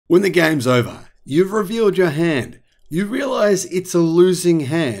When the game's over, you've revealed your hand. You realize it's a losing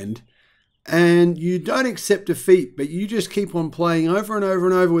hand and you don't accept defeat, but you just keep on playing over and over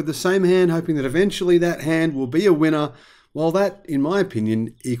and over with the same hand, hoping that eventually that hand will be a winner. Well, that, in my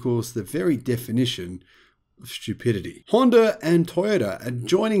opinion, equals the very definition of stupidity. Honda and Toyota are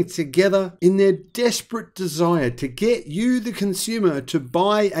joining together in their desperate desire to get you, the consumer, to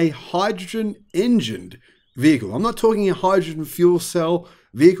buy a hydrogen-engined vehicle. I'm not talking a hydrogen fuel cell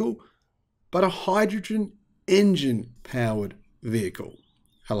vehicle, but a hydrogen engine powered vehicle.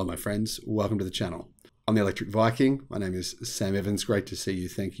 Hello, my friends. Welcome to the channel. I'm the Electric Viking. My name is Sam Evans. Great to see you.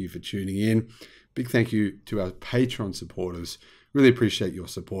 Thank you for tuning in. Big thank you to our Patreon supporters. Really appreciate your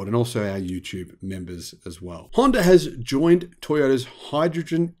support, and also our YouTube members as well. Honda has joined Toyota's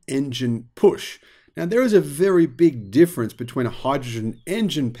hydrogen engine push. Now, there is a very big difference between a hydrogen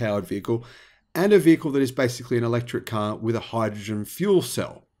engine powered vehicle and a vehicle that is basically an electric car with a hydrogen fuel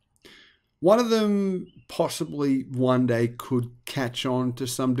cell. One of them possibly one day could catch on to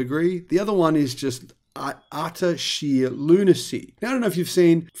some degree. The other one is just utter sheer lunacy. Now, I don't know if you've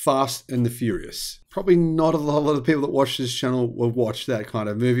seen Fast and the Furious. Probably not a lot of the people that watch this channel will watch that kind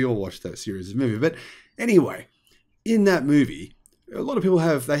of movie or watch that series of movie. But anyway, in that movie, a lot of people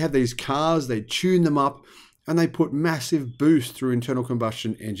have these cars, they tune them up, and they put massive boost through internal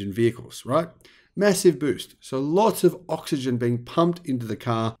combustion engine vehicles, right? Massive boost. So lots of oxygen being pumped into the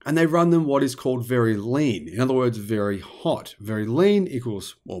car, and they run them what is called very lean. In other words, very hot. Very lean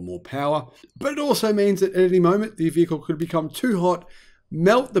equals, well, more power. But it also means that at any moment, the vehicle could become too hot,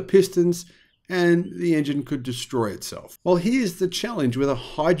 melt the pistons, and the engine could destroy itself. Well, here's the challenge with a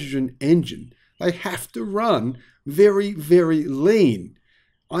hydrogen engine. They have to run very, very lean.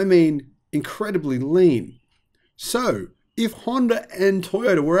 I mean, incredibly lean. So, if Honda and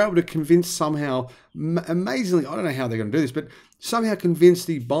Toyota were able to convince somehow, amazingly, I don't know how they're going to do this, but somehow convince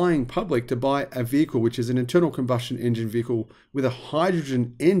the buying public to buy a vehicle which is an internal combustion engine vehicle with a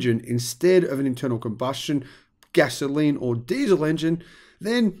hydrogen engine instead of an internal combustion gasoline or diesel engine,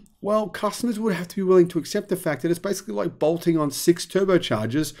 then, well, customers would have to be willing to accept the fact that it's basically like bolting on 6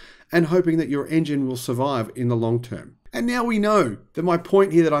 turbochargers and hoping that your engine will survive in the long term. And now we know that my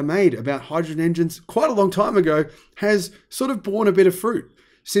point here that I made about hydrogen engines quite a long time ago has sort of borne a bit of fruit,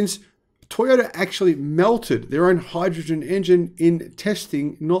 since Toyota actually melted their own hydrogen engine in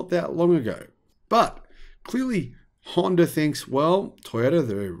testing not that long ago. But clearly Honda thinks, well, Toyota,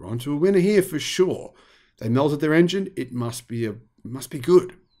 they're onto a winner here for sure. They melted their engine, it must be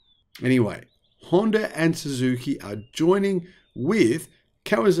good. Anyway, Honda and Suzuki are joining with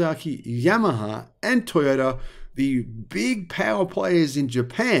Kawasaki, Yamaha, and Toyota, the big power players in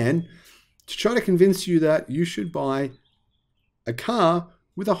Japan, to try to convince you that you should buy a car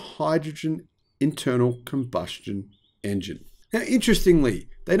with a hydrogen internal combustion engine. Now, interestingly,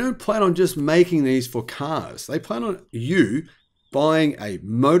 they don't plan on just making these for cars. They plan on you buying a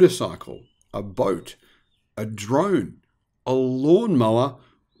motorcycle, a boat, a drone, a lawnmower,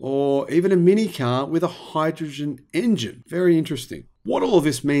 or even a mini car with a hydrogen engine. Very interesting. What all of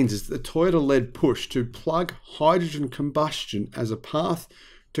this means is that the Toyota-led push to plug hydrogen combustion as a path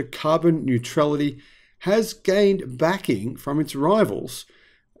to carbon neutrality has gained backing from its rivals,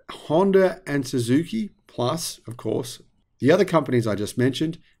 Honda and Suzuki, plus, of course, the other companies I just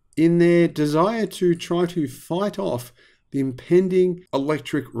mentioned, in their desire to try to fight off the impending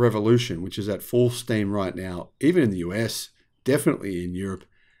electric revolution, which is at full steam right now, even in the US, definitely in Europe,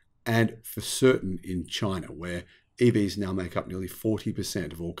 and for certain in China, where EVs now make up nearly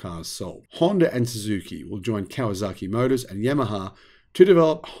 40% of all cars sold. Honda and Suzuki will join Kawasaki Motors and Yamaha to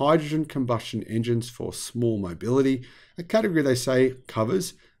develop hydrogen combustion engines for small mobility, a category they say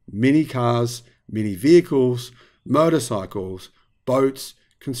covers mini cars, mini vehicles, motorcycles, boats,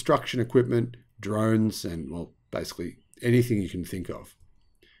 construction equipment, drones, and, well, basically anything you can think of.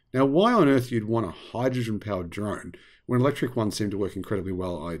 Now, why on earth you'd want a hydrogen-powered drone when electric ones seem to work incredibly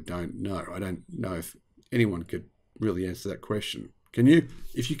well, I don't know. I don't know if anyone could really answer that question. Can you?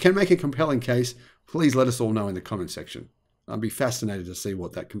 If you can make a compelling case, please let us all know in the comment section. I'd be fascinated to see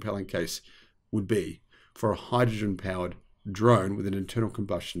what that compelling case would be for a hydrogen-powered drone with an internal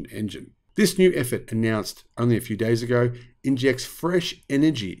combustion engine. This new effort, announced only a few days ago, injects fresh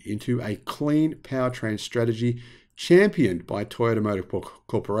energy into a clean powertrain strategy championed by Toyota Motor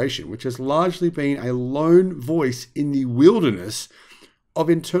Corporation, which has largely been a lone voice in the wilderness of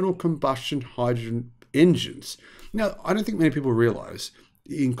internal combustion hydrogen engines. Now, I don't think many people realize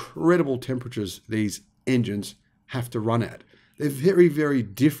the incredible temperatures these engines have to run at. They're very, very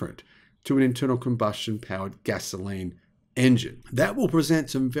different to an internal combustion powered gasoline engine. That will present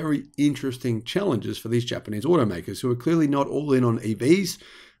some very interesting challenges for these Japanese automakers who are clearly not all in on EVs,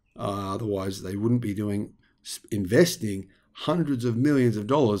 Otherwise, they wouldn't be investing hundreds of millions of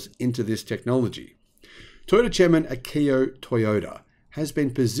dollars into this technology. Toyota chairman Akio Toyoda has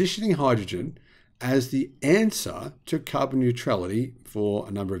been positioning hydrogen as the answer to carbon neutrality for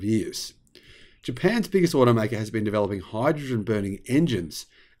a number of years. Japan's biggest automaker has been developing hydrogen-burning engines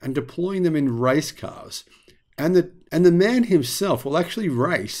and deploying them in race cars. And the man himself will actually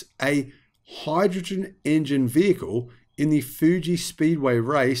race a hydrogen engine vehicle in the Fuji Speedway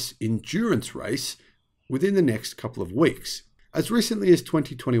race endurance race within the next couple of weeks. As recently as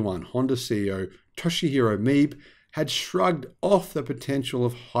 2021, Honda CEO Toshihiro Mibe had shrugged off the potential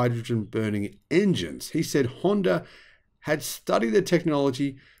of hydrogen-burning engines. He said Honda had studied the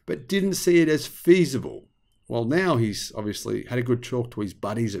technology but didn't see it as feasible. Well, now he's obviously had a good talk to his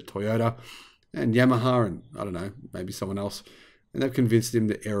buddies at Toyota and Yamaha and, I don't know, maybe someone else, and they've convinced him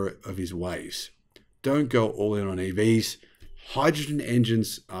the error of his ways. Don't go all in on EVs. Hydrogen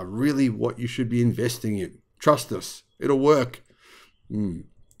engines are really what you should be investing in. Trust us, it'll work.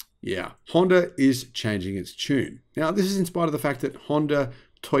 Yeah, Honda is changing its tune. Now, this is in spite of the fact that Honda,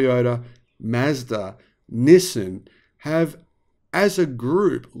 Toyota, Mazda, Nissan have, as a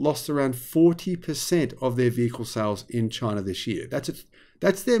group, lost around 40% of their vehicle sales in China this year.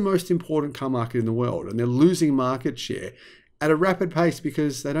 That's their most important car market in the world, and they're losing market share at a rapid pace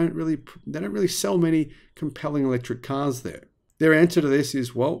because they don't really sell many compelling electric cars there. Their answer to this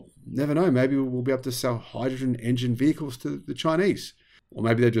is, well, never know, maybe we'll be able to sell hydrogen engine vehicles to the Chinese. Or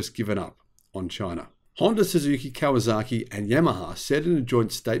maybe they've just given up on China. Honda, Suzuki, Kawasaki, and Yamaha said in a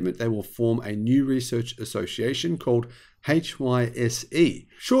joint statement they will form a new research association called HYSE,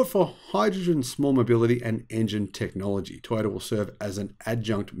 short for Hydrogen Small Mobility and Engine Technology. Toyota will serve as an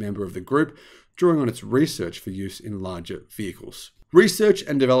adjunct member of the group, drawing on its research for use in larger vehicles. Research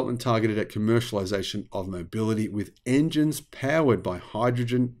and development targeted at commercialization of mobility with engines powered by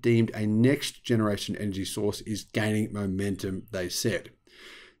hydrogen, deemed a next-generation energy source, is gaining momentum, they said.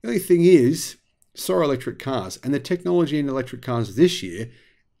 The only thing is, so are electric cars, and the technology in electric cars this year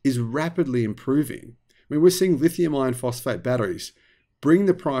is rapidly improving. I mean, we're seeing lithium iron phosphate batteries bring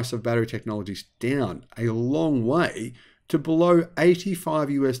the price of battery technologies down a long way to below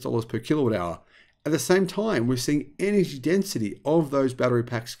 $85 per kilowatt hour. At the same time, we're seeing energy density of those battery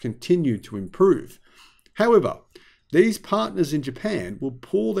packs continue to improve. However, these partners in Japan will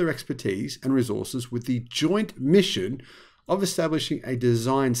pool their expertise and resources with the joint mission of establishing a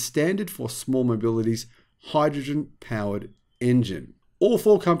design standard for small mobility's hydrogen-powered engine. All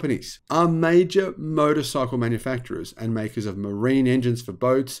four companies are major motorcycle manufacturers and makers of marine engines for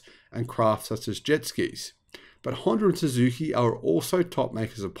boats and craft such as jet skis. But Honda and Suzuki are also top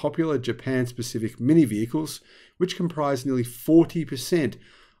makers of popular Japan-specific mini vehicles, which comprise nearly 40%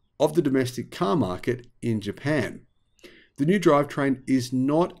 of the domestic car market in Japan. The new drivetrain is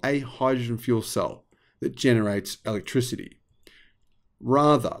not a hydrogen fuel cell that generates electricity.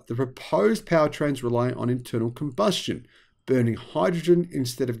 Rather, the proposed powertrains rely on internal combustion, burning hydrogen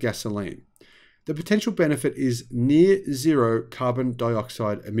instead of gasoline. The potential benefit is near zero carbon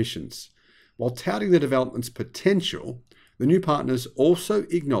dioxide emissions. While touting the development's potential, the new partners also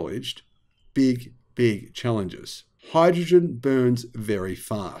acknowledged big challenges. Hydrogen burns very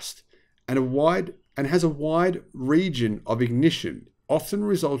fast and has a wide region of ignition, often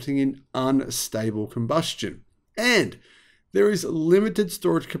resulting in unstable combustion. And there is limited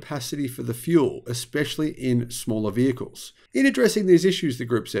storage capacity for the fuel, especially in smaller vehicles. In addressing these issues, the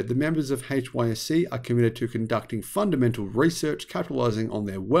group said the members of HYSE are committed to conducting fundamental research, capitalizing on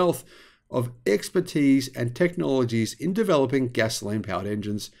their wealth of expertise and technologies in developing gasoline-powered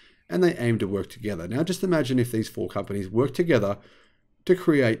engines, and they aim to work together. Now, just imagine if these four companies work together to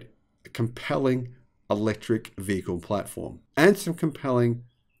create a compelling electric vehicle platform and some compelling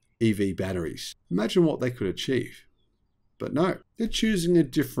EV batteries. Imagine what they could achieve. But no, they're choosing a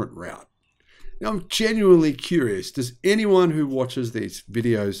different route. Now, I'm genuinely curious, does anyone who watches these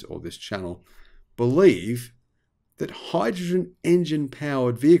videos or this channel believe that hydrogen engine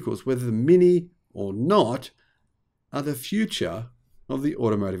powered vehicles, whether the Mini or not, are the future of the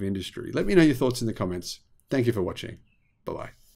automotive industry? Let me know your thoughts in the comments. Thank you for watching. Bye-bye.